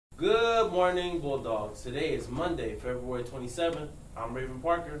Good morning, Bulldogs. Today is Monday, February 27th. I'm Raven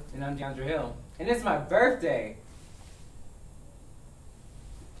Parker. And I'm DeAndre Hill. And it's my birthday.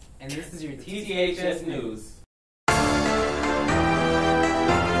 And this is your TTHS News.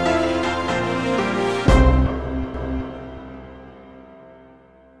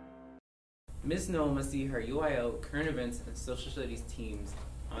 Ms. Noel must see her UIL, current events, and social studies teams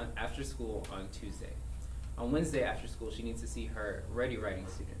after school on Tuesday. On Wednesday after school, she needs to see her ready writing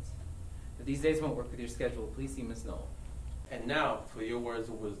students. If these days won't work with your schedule, please see Ms. Noel. And now for your words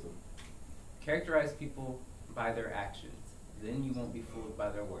of wisdom. Characterize people by their actions. Then you won't be fooled by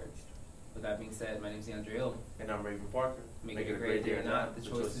their words. With that being said, my name is DeAndre Hill. And I'm Raven Parker. Make it a great day or not, the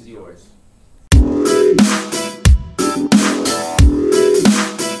choice is yours.